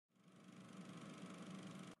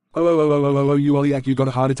Uolliac, you got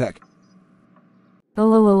a heart attack.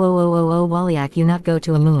 Uolliac, you not go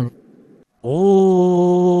to a moon.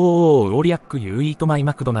 おー、オリアック you eat my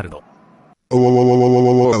McDonald.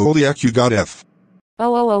 Uolliac, you got F.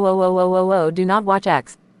 Do not watch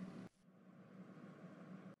X.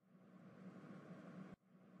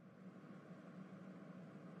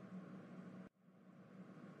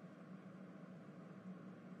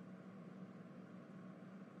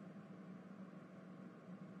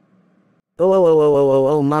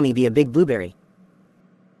 Mommy be a big blueberry.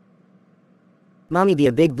 Mommy be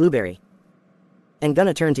a big blueberry. And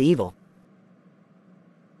gonna turn to evil.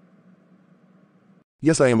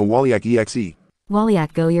 Yes, I am a Uolliac EXE.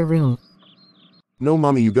 Uolliac, go your room. No,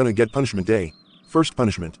 mommy, you gonna get punishment day. First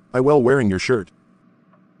punishment, I will wearing your shirt.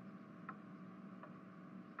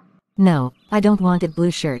 No, I don't want it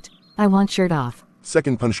blue shirt. I want shirt off.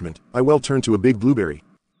 Second punishment, I will turn to a big blueberry.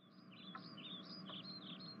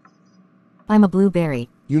 I'm a blueberry.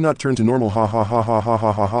 You not turn to normal, ha ha ha ha ha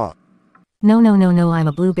ha ha ha. No, I'm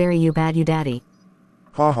a blueberry, you bad you daddy.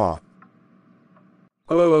 Ha ha.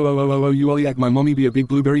 Uolliac, my mommy be a big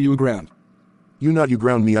blueberry, you aground. You not you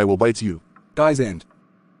ground me, I will bite you. Guy's end.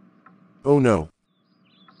 Oh no.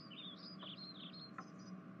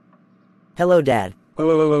 Hello, Dad.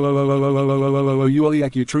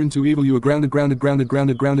 Uolliac, you turn to evil, you are grounded for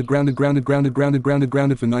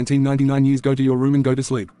 1999 years. Go to your room and go to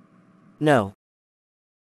sleep. No.